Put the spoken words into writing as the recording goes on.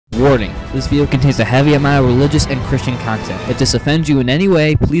Warning, this video contains a heavy amount of religious and Christian content. If this offends you in any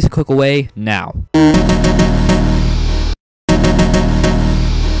way, please click away now.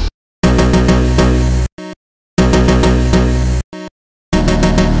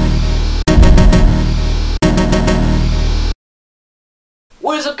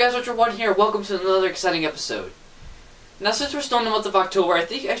 What is up, guys? RetroOne here. Welcome to another exciting episode. Now, since we're still in the month of October, I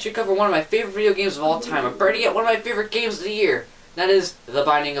think I should cover one of my favorite video games of all time, or better yet, one of my favorite games of the year. That is The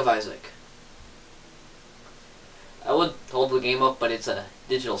Binding of Isaac. I would hold the game up, but it's a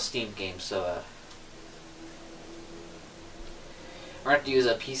digital Steam game, so we're going to have to use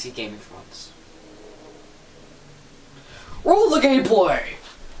a PC gaming for once. Roll the gameplay!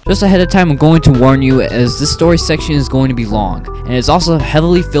 Just ahead of time, I'm going to warn you, as this story section is going to be long, and it's also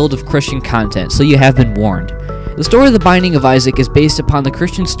heavily filled with Christian content, so you have been warned. The story of The Binding of Isaac is based upon the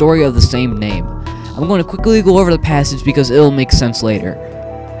Christian story of the same name. I'm going to quickly go over the passage because it'll make sense later.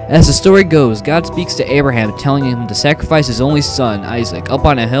 As the story goes, God speaks to Abraham, telling him to sacrifice his only son, Isaac, up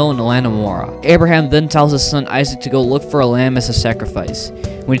on a hill in the land of Moriah. Abraham then tells his son Isaac to go look for a lamb as a sacrifice.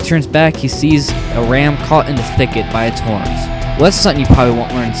 When he turns back, he sees a ram caught in the thicket by its horns. Well, that's something you probably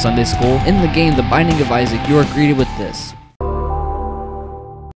won't learn in Sunday school. In the game, The Binding of Isaac, you are greeted with this.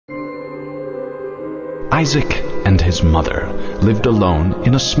 Isaac and his mother lived alone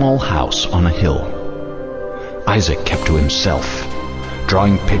in a small house on a hill. Isaac kept to himself,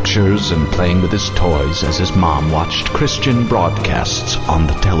 drawing pictures and playing with his toys as his mom watched Christian broadcasts on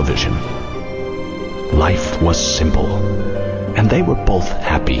the television. Life was simple, and they were both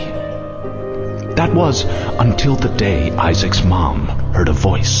happy. That was until the day Isaac's mom heard a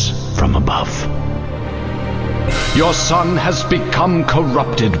voice from above. "Your son has become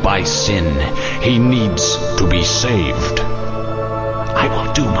corrupted by sin. He needs to be saved." "I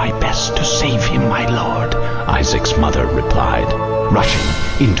will do my best to save him, my lord," Isaac's mother replied,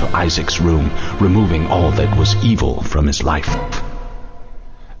 rushing into Isaac's room, removing all that was evil from his life.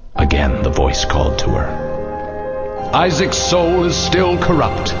 Again the voice called to her. "Isaac's soul is still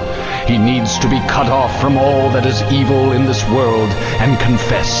corrupt. He needs to be cut off from all that is evil in this world and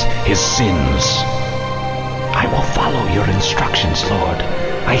confess his sins." "I will follow your instructions, Lord.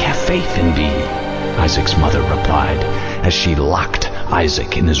 I have faith in thee," Isaac's mother replied, as she locked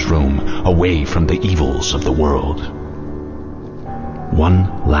Isaac in his room, away from the evils of the world. One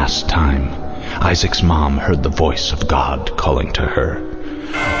last time, Isaac's mom heard the voice of God calling to her.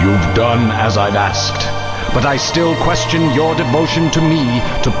 "You've done as I've asked, but I still question your devotion to me.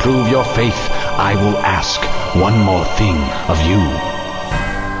 To prove your faith, I will ask one more thing of you."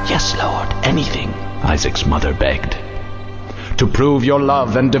 "Yes, Lord, anything," Isaac's mother begged. "To prove your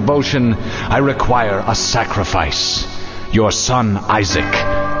love and devotion, I require a sacrifice. Your son Isaac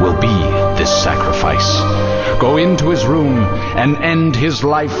will be this sacrifice. Go into his room and end his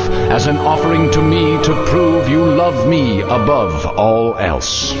life as an offering to me to prove you love me above all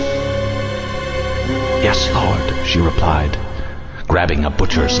else." "Yes, Lord," she replied, grabbing a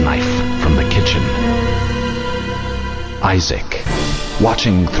butcher's knife from the kitchen. Isaac,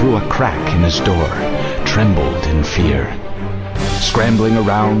 watching through a crack in his door, trembled in fear. Scrambling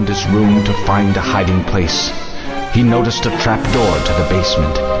around his room to find a hiding place, he noticed a trapdoor to the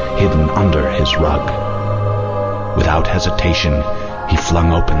basement hidden under his rug. Without hesitation, he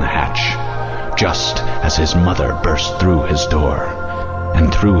flung open the hatch, just as his mother burst through his door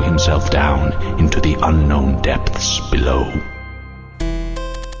and threw himself down into the unknown depths below.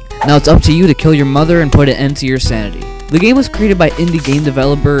 Now it's up to you to kill your mother and put an end to your sanity. The game was created by indie game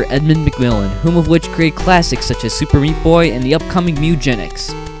developer Edmund McMillen, whom of which created classics such as Super Meat Boy and the upcoming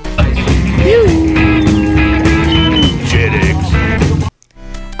Mugenics.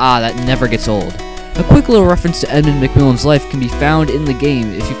 Ah, that never gets old. A quick little reference to Edmund McMillen's life can be found in the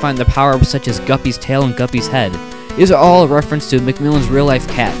game if you find the power-ups such as Guppy's tail and Guppy's head. These are all a reference to McMillen's real-life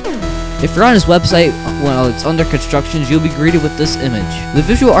cat. If you're on his website while it's under construction, you'll be greeted with this image. The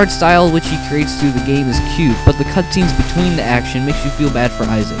visual art style which he creates through the game is cute, but the cutscenes between the action makes you feel bad for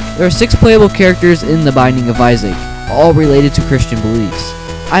Isaac. There are 6 playable characters in The Binding of Isaac, all related to Christian beliefs.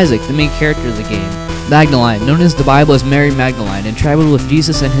 Isaac, the main character of the game. Magdalene, known as the Bible as Mary Magdalene, and traveled with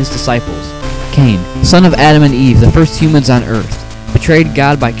Jesus and his disciples. Cain, son of Adam and Eve, the first humans on earth, betrayed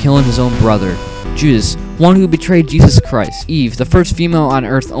God by killing his own brother. Judas, one who betrayed Jesus Christ. Eve, the first female on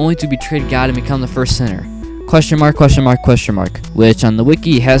earth only to betray God and become the first sinner. Question mark, question mark, question mark. Which on the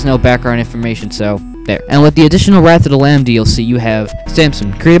wiki has no background information, so there. And with the additional Wrath of the Lamb DLC, you have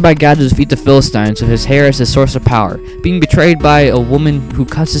Samson, created by God to defeat the Philistines with his hair as his source of power, being betrayed by a woman who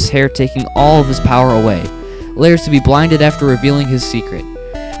cuts his hair, taking all of his power away. Later to be blinded after revealing his secret.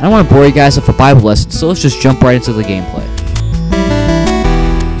 I don't want to bore you guys with a Bible lesson, so let's just jump right into the gameplay.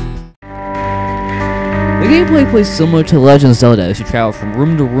 gameplay plays similar to The Legend of Zelda as you travel from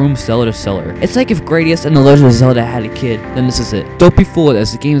room to room, cellar to cellar. It's like if Gradius and The Legend of Zelda had a kid, then this is it. Don't be fooled,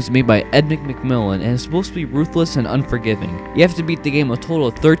 as the game is made by Ed McMillan and is supposed to be ruthless and unforgiving. You have to beat the game a total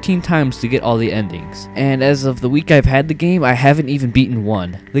of 13 times to get all the endings. And as of the week I've had the game, I haven't even beaten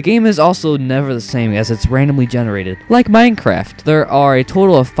one. The game is also never the same as it's randomly generated. Like Minecraft, there are a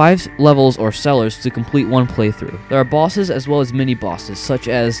total of 5 levels or cellars to complete one playthrough. There are bosses as well as mini bosses, such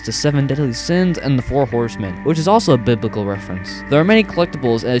as the 7 Deadly Sins and the 4 Horsemen, which is also a biblical reference. There are many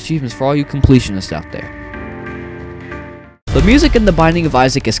collectibles and achievements for all you completionists out there. The music in The Binding of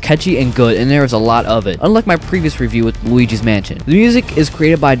Isaac is catchy and good, and there is a lot of it, unlike my previous review with Luigi's Mansion. The music is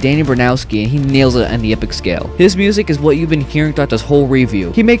created by Danny Bernowski, and he nails it on the epic scale. His music is what you've been hearing throughout this whole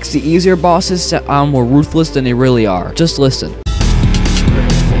review. He makes the easier bosses sound more ruthless than they really are. Just listen.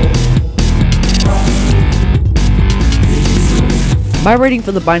 My rating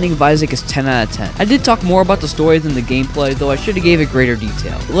for The Binding of Isaac is 10 out of 10. I did talk more about the story than the gameplay, though I should have gave it greater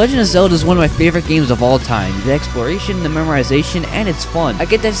detail. The Legend of Zelda is one of my favorite games of all time. The exploration, the memorization, and it's fun. I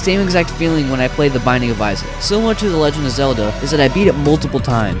get that same exact feeling when I play The Binding of Isaac. Similar to The Legend of Zelda is that I beat it multiple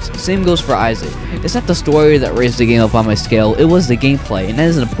times. Same goes for Isaac. It's not the story that raised the game up on my scale, it was the gameplay, and that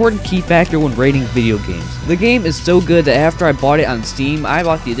is an important key factor when rating video games. The game is so good that after I bought it on Steam, I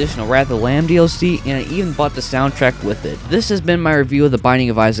bought the additional Wrath of the Lamb DLC, and I even bought the soundtrack with it. This has been my review of The Binding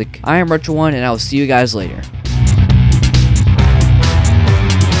of Isaac. I am RetroOne, and I will see you guys later.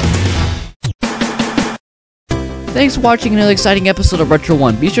 Thanks for watching another exciting episode of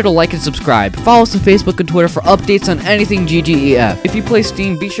RetroOne. Be sure to like and subscribe. Follow us on Facebook and Twitter for updates on anything GGEF. If you play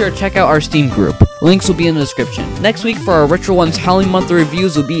Steam, be sure to check out our Steam group. Links will be in the description. Next week for our RetroOne's Howling Monthly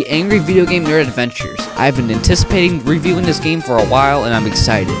reviews will be Angry Video Game Nerd Adventures. I've been anticipating reviewing this game for a while, and I'm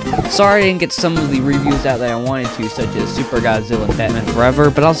excited. Sorry I didn't get some of the reviews out that I wanted to, such as Super Godzilla and Batman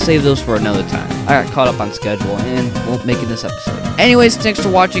Forever, but I'll save those for another time. I got caught up on schedule and won't make it this episode. Anyways, thanks for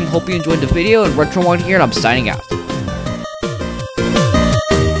watching. Hope you enjoyed the video, and RetroOne here, and I'm signing out.